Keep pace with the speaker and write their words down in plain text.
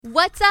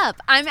What's up?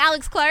 I'm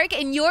Alex Clark,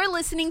 and you're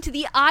listening to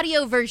the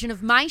audio version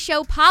of my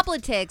show,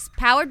 Poplitics,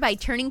 powered by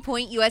Turning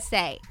Point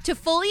USA. To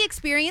fully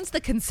experience the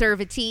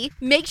conservative,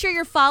 make sure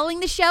you're following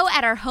the show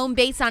at our home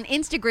base on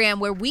Instagram,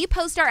 where we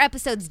post our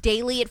episodes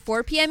daily at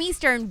 4 p.m.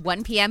 Eastern,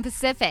 1 p.m.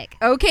 Pacific.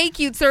 Okay,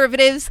 cute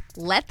conservatives,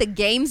 let the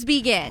games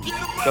begin.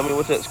 Tell me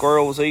what that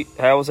squirrel was eating.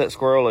 How was that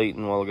squirrel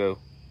eating a while ago?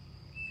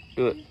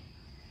 Do it.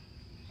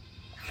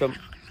 Show me.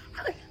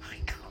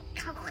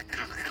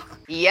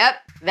 Yep,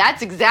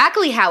 that's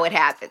exactly how it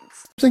happens.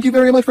 Thank you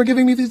very much for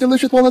giving me these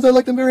delicious walnuts. I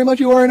like them very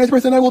much. You are a nice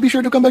person. I will be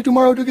sure to come back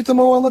tomorrow to get some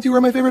more walnuts. You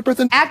are my favorite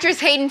person. Actress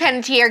Hayden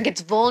Panettiere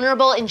gets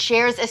vulnerable and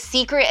shares a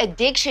secret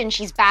addiction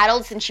she's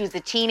battled since she was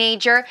a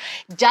teenager.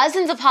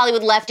 Dozens of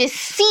Hollywood leftists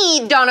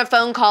seethed on a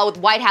phone call with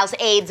White House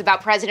aides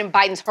about President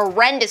Biden's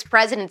horrendous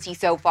presidency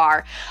so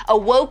far. A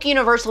woke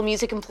Universal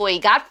Music employee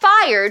got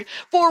fired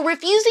for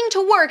refusing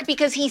to work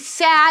because he's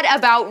sad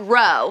about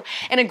Roe.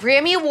 And a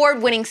Grammy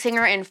Award-winning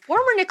singer and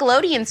former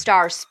Nickelodeon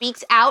star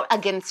speaks out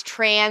against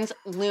trans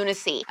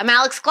lunacy. I'm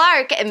Alex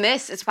Clark, and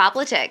this is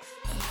Poplitics.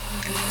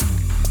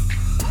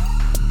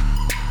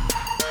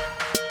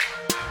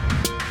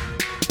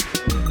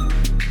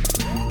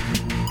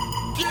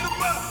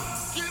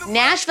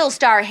 Nashville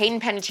star Hayden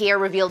Panettiere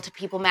revealed to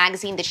People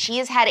magazine that she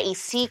has had a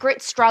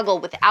secret struggle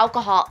with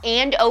alcohol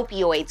and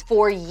opioids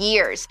for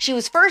years. She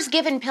was first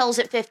given pills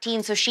at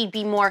 15 so she'd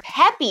be more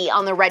peppy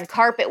on the red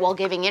carpet while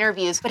giving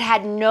interviews, but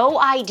had no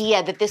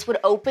idea that this would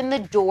open the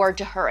door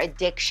to her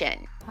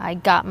addiction. I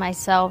got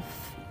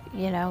myself,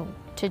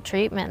 to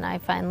treatment. I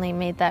finally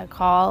made that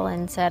call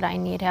and said, I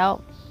need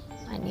help.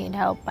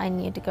 I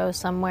need to go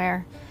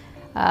somewhere.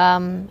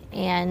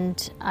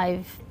 And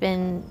I've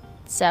been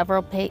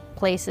several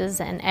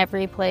places, and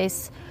every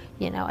place,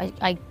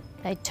 I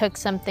took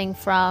something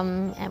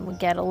from and would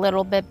get a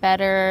little bit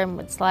better and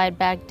would slide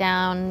back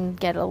down,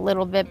 get a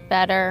little bit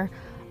better.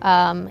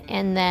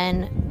 And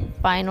then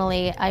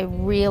finally I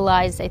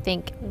realized, I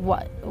think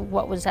what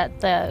was at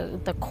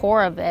the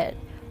core of it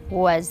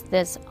was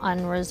this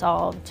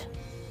unresolved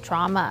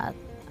trauma.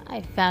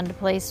 I found a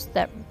place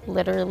that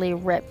literally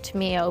ripped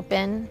me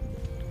open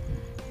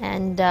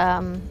and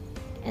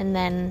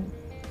then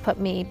put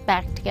me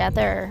back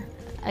together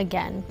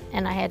again.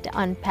 And I had to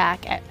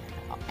unpack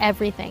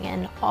everything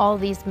and all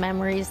these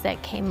memories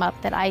that came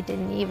up that I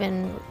didn't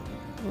even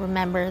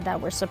remember that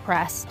were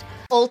suppressed.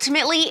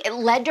 Ultimately, it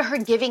led to her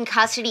giving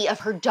custody of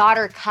her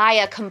daughter,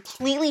 Kaya,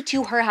 completely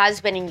to her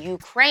husband in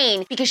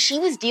Ukraine because she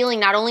was dealing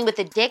not only with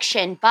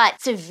addiction,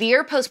 but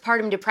severe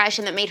postpartum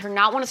depression that made her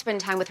not want to spend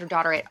time with her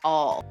daughter at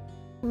all.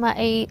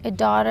 My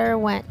daughter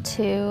went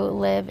to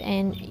live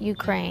in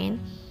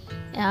Ukraine,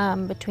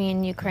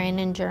 between Ukraine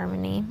and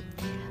Germany,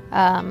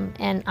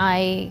 and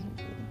I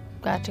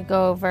got to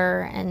go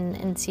over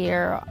and see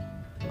her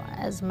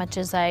as much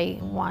as I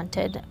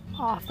wanted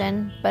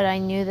often, but I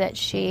knew that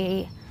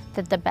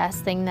the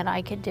best thing that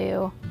I could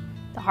do,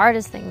 the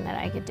hardest thing that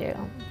I could do,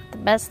 the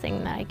best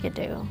thing that I could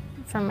do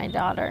for my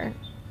daughter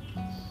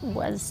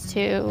was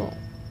to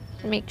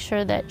make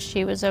sure that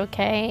she was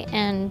okay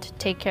and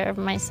take care of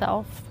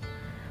myself,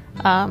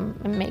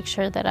 and make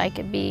sure that I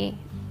could be,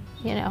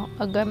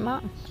 a good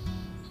mom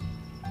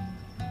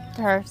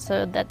to her.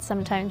 So that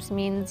sometimes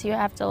means you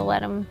have to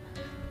let him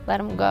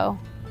go.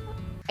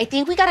 I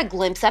think we got a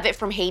glimpse of it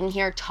from Hayden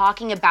here,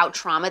 talking about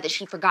trauma that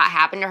she forgot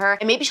happened to her.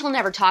 And maybe she'll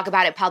never talk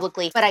about it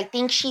publicly, but I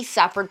think she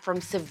suffered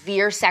from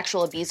severe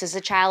sexual abuse as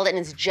a child and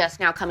is just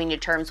now coming to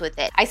terms with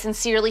it. I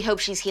sincerely hope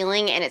she's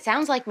healing, and it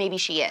sounds like maybe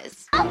she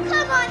is. Oh, come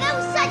on, that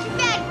was such a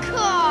bad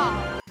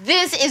call.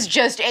 This is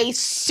just a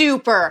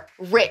super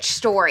rich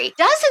story.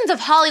 Dozens of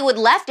Hollywood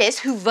leftists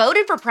who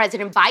voted for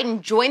President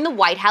Biden joined the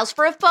White House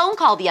for a phone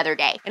call the other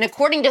day. And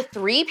according to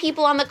 3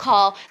 people on the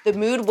call, the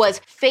mood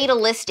was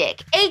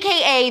fatalistic,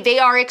 aka they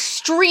are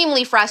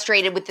extremely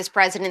frustrated with this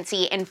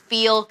presidency and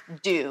feel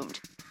doomed.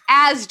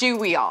 As do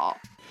we all.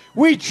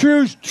 We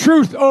choose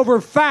truth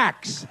over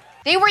facts.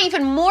 They were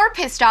even more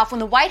pissed off when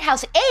the White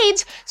House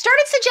aides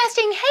started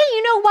suggesting, hey,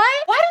 you know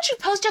what? Why don't you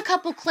post a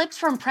couple clips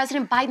from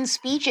President Biden's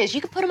speeches?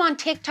 You could put them on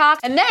TikTok.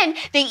 And then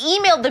they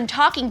emailed them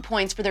talking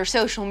points for their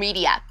social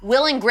media.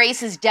 Will and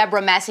Grace's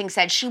Deborah Messing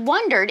said she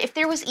wondered if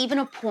there was even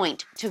a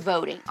point to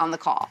voting on the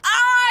call.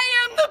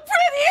 I am the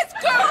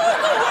prettiest girl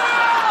in the world!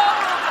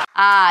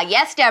 Ah,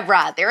 yes,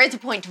 Deborah, there is a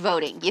point to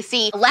voting. You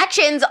see,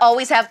 elections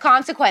always have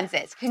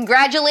consequences.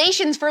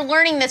 Congratulations for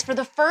learning this for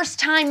the first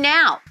time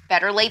now.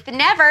 Better late than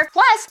never.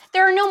 Plus,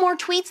 there are no more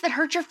tweets that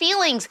hurt your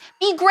feelings.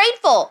 Be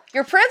grateful.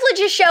 Your privilege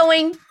is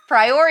showing.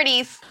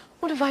 Priorities.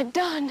 What have I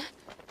done?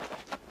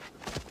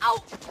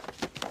 Ow!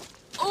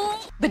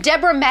 Oh. But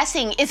Deborah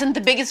Messing isn't the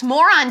biggest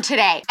moron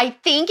today. I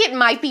think it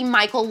might be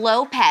Michael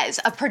Lopez,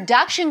 a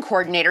production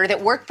coordinator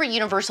that worked for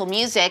Universal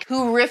Music,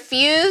 who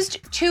refused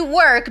to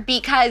work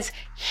because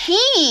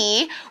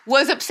he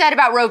was upset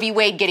about Roe v.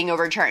 Wade getting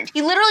overturned.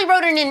 He literally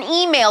wrote in an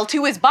email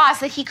to his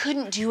boss that he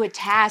couldn't do a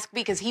task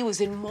because he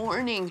was in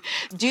mourning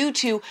due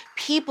to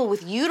people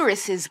with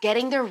uteruses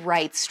getting their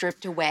rights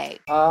stripped away.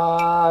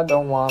 I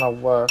don't want to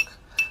work.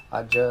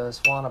 I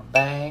just want to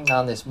bang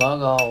on this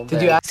mug all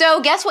day.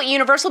 So guess what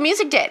Universal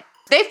Music did?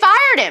 They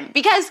fired him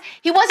because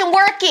he wasn't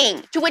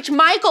working, to which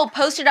Michael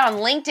posted on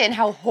LinkedIn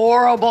how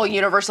horrible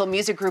Universal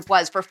Music Group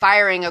was for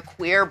firing a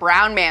queer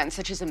brown man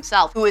such as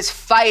himself, who is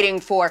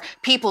fighting for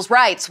people's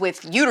rights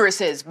with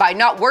uteruses by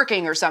not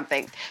working or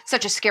something.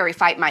 Such a scary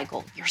fight,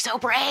 Michael. You're so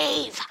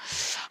brave.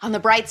 On the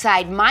bright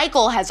side,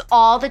 Michael has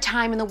all the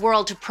time in the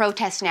world to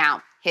protest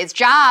now. His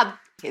job,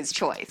 his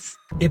choice.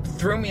 It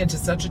threw me into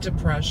such a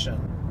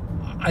depression.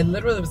 I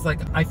literally was like,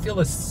 I feel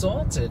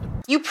assaulted.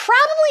 You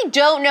probably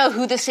don't know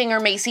who the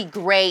singer Macy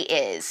Gray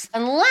is,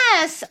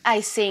 unless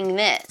I sing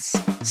this.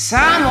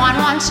 Someone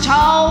once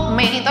told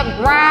me the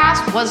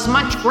grass was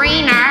much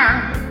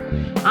greener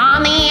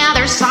on the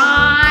other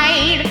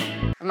side.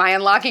 Am I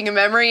unlocking a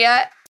memory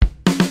yet?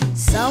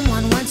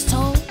 Someone once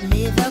told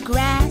me the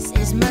grass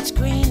is much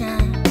greener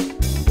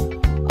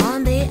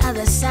on the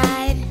other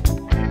side.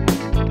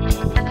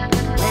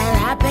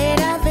 Well, I paid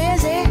a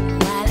visit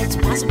while it's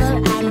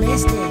possible I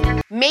missed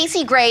it.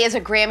 Macy Gray is a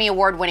Grammy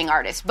Award-winning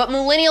artist, but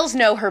millennials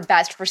know her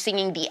best for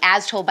singing the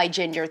As Told by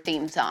Ginger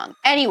theme song.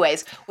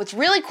 Anyways, what's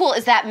really cool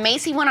is that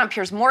Macy went on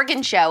Piers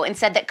Morgan's show and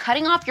said that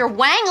cutting off your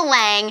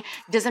wang-a-lang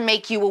doesn't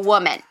make you a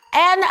woman.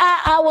 And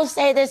I will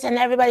say this, and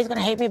everybody's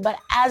gonna hate me, but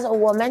as a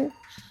woman,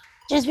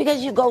 just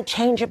because you go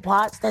change your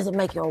parts doesn't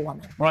make you a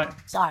woman. Right.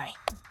 Sorry.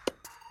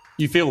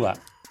 You feel that?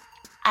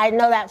 I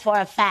know that for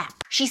a fact.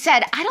 She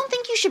said, I don't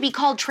think you should be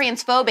called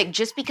transphobic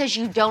just because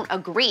you don't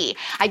agree.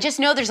 I just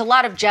know there's a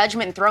lot of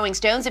judgment and throwing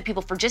stones at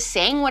people for just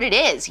saying what it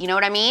is. You know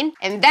what I mean?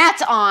 And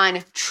that's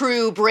on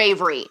true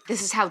bravery.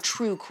 This is how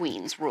true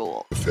queens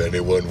rule. If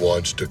anyone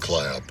wants to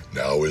clap,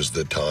 now is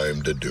the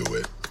time to do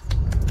it.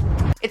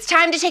 It's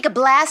time to take a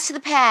blast to the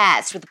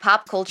past with the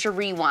Pop Culture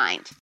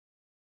Rewind.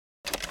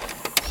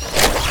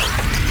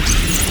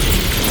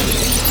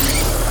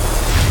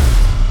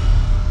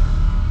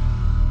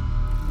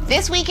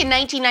 This week in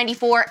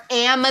 1994,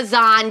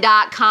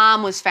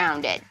 Amazon.com was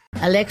founded.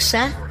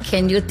 Alexa,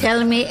 can you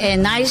tell me a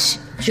nice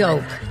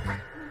joke?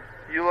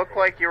 You look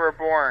like you were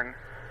born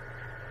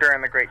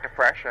during the Great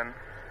Depression.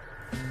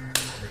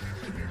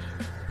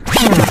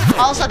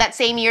 Also that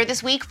same year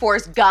this week,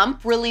 Forrest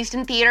Gump released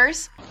in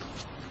theaters.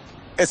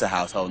 It's a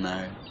household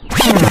name.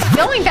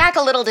 Going back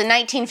a little to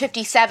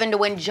 1957 to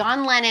when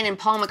John Lennon and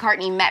Paul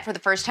McCartney met for the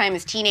first time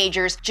as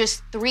teenagers,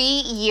 just 3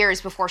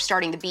 years before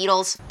starting the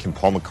Beatles. Can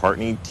Paul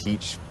McCartney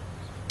teach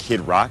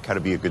Kid Rock how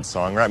to be a good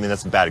songwriter? I mean,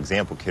 that's a bad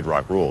example, Kid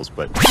Rock rules,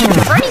 but...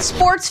 For any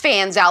sports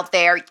fans out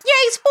there, yay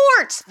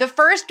sports! The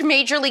first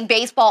Major League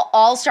Baseball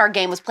All-Star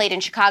game was played in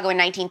Chicago in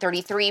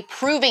 1933,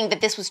 proving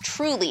that this was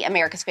truly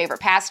America's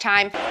favorite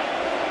pastime.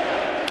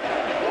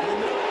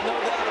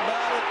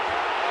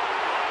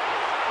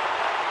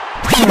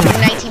 In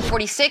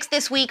 1946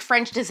 this week,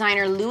 French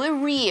designer Louis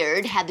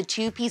Reard had the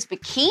two-piece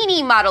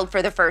bikini modeled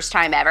for the first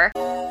time ever.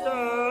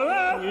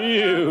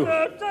 Ew.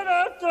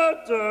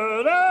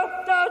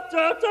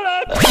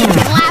 And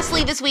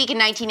lastly, this week in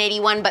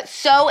 1981, but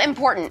so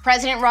important,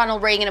 President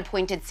Ronald Reagan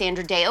appointed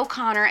Sandra Day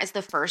O'Connor as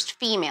the first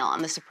female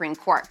on the Supreme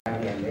Court.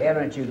 And the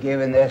evidence you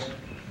give in this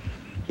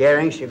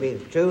hearing should be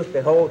the truth,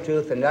 the whole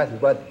truth, and nothing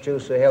but the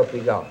truth, so help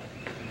you God.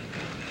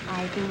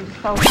 I do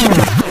so.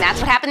 And that's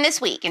what happened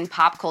this week in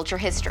pop culture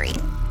history.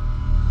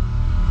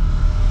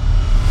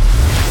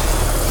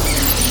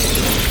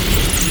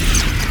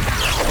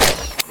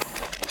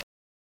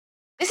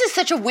 This is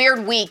such a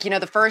weird week, you know,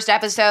 the first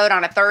episode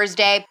on a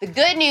Thursday. The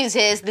good news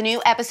is the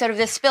new episode of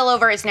The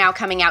Spillover is now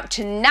coming out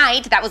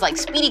tonight. That was like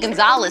Speedy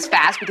Gonzalez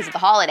fast because of the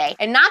holiday.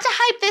 And not to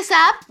hype this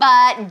up,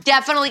 but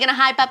definitely gonna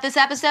hype up this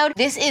episode.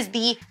 This is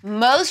the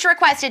most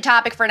requested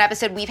topic for an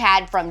episode we've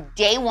had from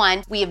day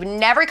one. We have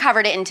never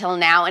covered it until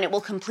now, and it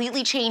will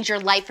completely change your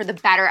life for the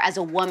better as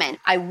a woman.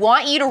 I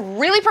want you to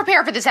really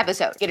prepare for this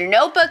episode. Get a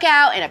notebook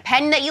out and a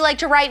pen that you like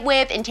to write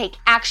with and take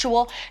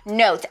actual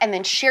notes, and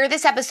then share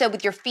this episode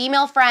with your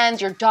female friends,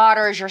 your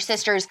daughters, your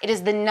sisters. It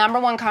is the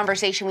 #1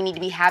 conversation we need to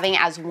be having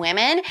as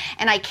women,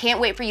 and I can't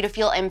wait for you to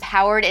feel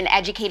empowered and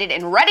educated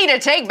and ready to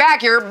take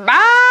back your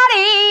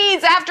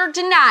bodies after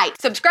tonight.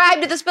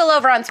 Subscribe to The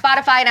Spillover on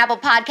Spotify and Apple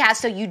Podcasts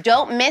so you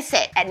don't miss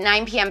it at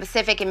 9 p.m.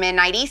 Pacific and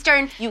midnight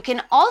Eastern. You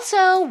can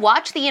also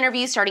watch the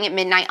interview starting at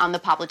midnight on the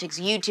Politics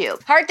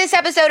YouTube. Heart this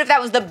episode if that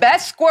was the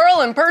best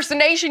squirrel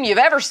impersonation you've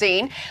ever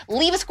seen.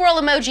 Leave a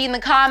squirrel emoji in the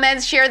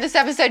comments, share this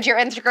episode to your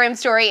Instagram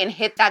story, and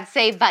hit that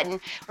save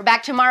button. We're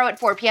back tomorrow at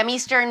 4 p.m.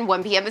 Eastern,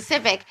 1 p.m.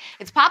 Pacific.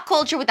 It's pop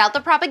culture without the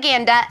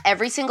propaganda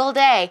every single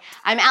day.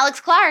 I'm Alex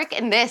Clark,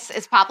 and this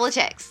is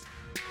Poplitics.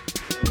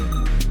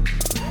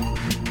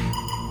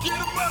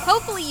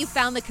 Hopefully you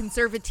found the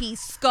conservatee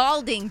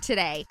scalding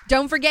today.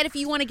 Don't forget, if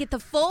you want to get the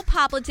full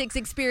Poplitics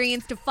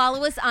experience, to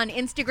follow us on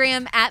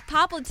Instagram at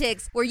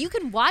Poplitics, where you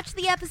can watch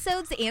the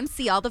episodes and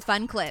see all the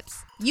fun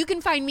clips. You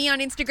can find me on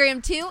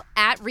Instagram too,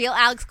 at Real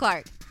Alex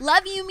Clark.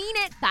 Love you, mean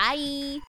it. Bye.